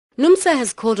NUMSA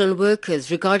has called on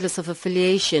workers, regardless of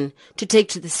affiliation, to take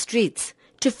to the streets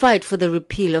to fight for the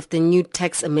repeal of the new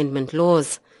tax amendment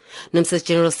laws. NUMSA's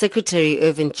General Secretary,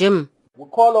 Irvin Jim. We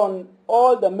call on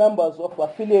all the members of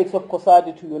affiliates of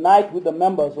COSATU to unite with the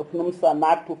members of NUMSA,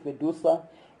 NACTU, FEDUSA,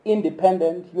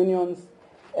 independent unions,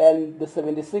 and the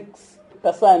 76%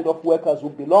 of workers who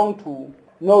belong to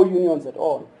no unions at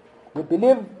all. We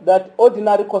believe that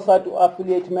ordinary COSATU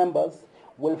affiliate members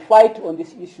will fight on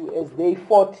this issue as they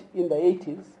fought in the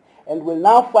 80s and will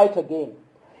now fight again.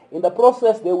 In the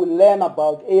process, they will learn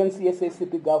about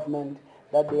ANC-SACP government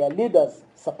that their leaders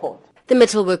support. The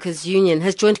Metal Workers Union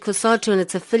has joined COSATU and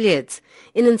its affiliates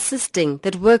in insisting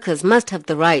that workers must have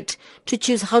the right to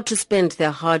choose how to spend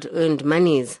their hard-earned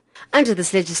monies. Under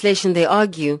this legislation, they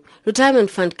argue,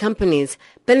 retirement fund companies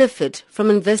benefit from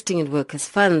investing in workers'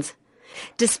 funds.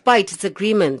 Despite its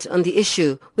agreement on the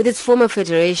issue with its former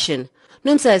federation,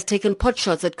 NUMSA has taken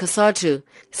potshots at COSATU,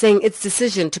 saying its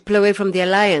decision to pull away from the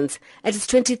alliance at its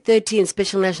 2013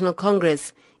 Special National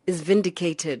Congress is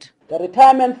vindicated. The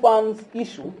retirement funds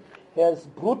issue has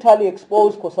brutally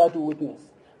exposed COSATU weakness,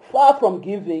 far from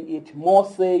giving it more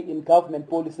say in government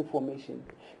policy formation.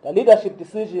 The leadership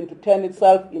decision to turn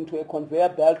itself into a conveyor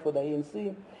belt for the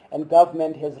ANC and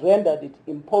government has rendered it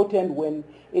impotent when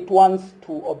it wants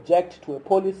to object to a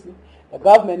policy. The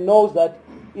government knows that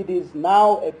it is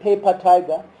now a paper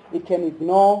tiger. It can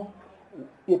ignore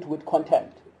it with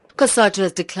contempt. COSATU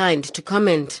has declined to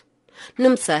comment.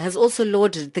 NUMSA has also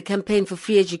lauded the campaign for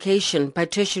free education by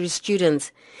tertiary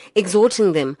students,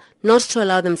 exhorting them not to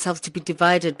allow themselves to be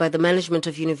divided by the management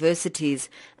of universities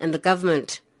and the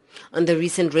government. On the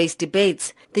recent race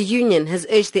debates, the union has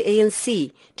urged the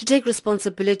ANC to take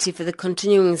responsibility for the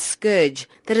continuing scourge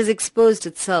that has exposed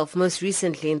itself most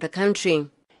recently in the country.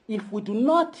 If we do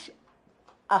not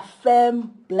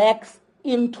affirm blacks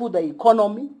into the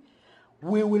economy,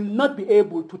 we will not be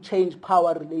able to change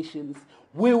power relations.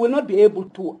 We will not be able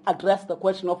to address the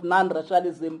question of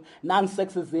non-racialism,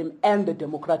 non-sexism, and the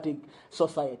democratic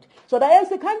society. So the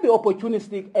ANC can't be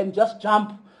opportunistic and just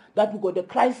jump that we got a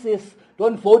crisis,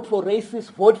 don't vote for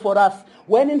racists, vote for us,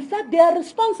 when in fact they are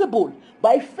responsible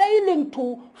by failing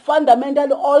to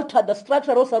fundamentally alter the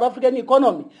structure of South African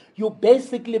economy. You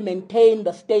basically maintain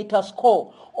the status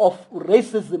quo of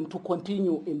racism to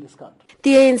continue in this country.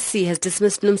 The ANC has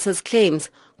dismissed NUMSA's claims,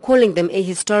 calling them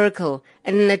ahistorical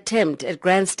and an attempt at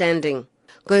grandstanding.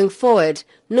 Going forward,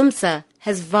 NUMSA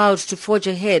has vowed to forge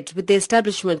ahead with the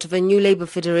establishment of a new Labour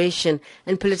Federation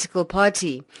and political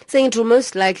party, saying it will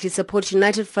most likely support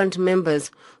United Front members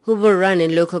who will run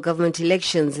in local government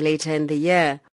elections later in the year.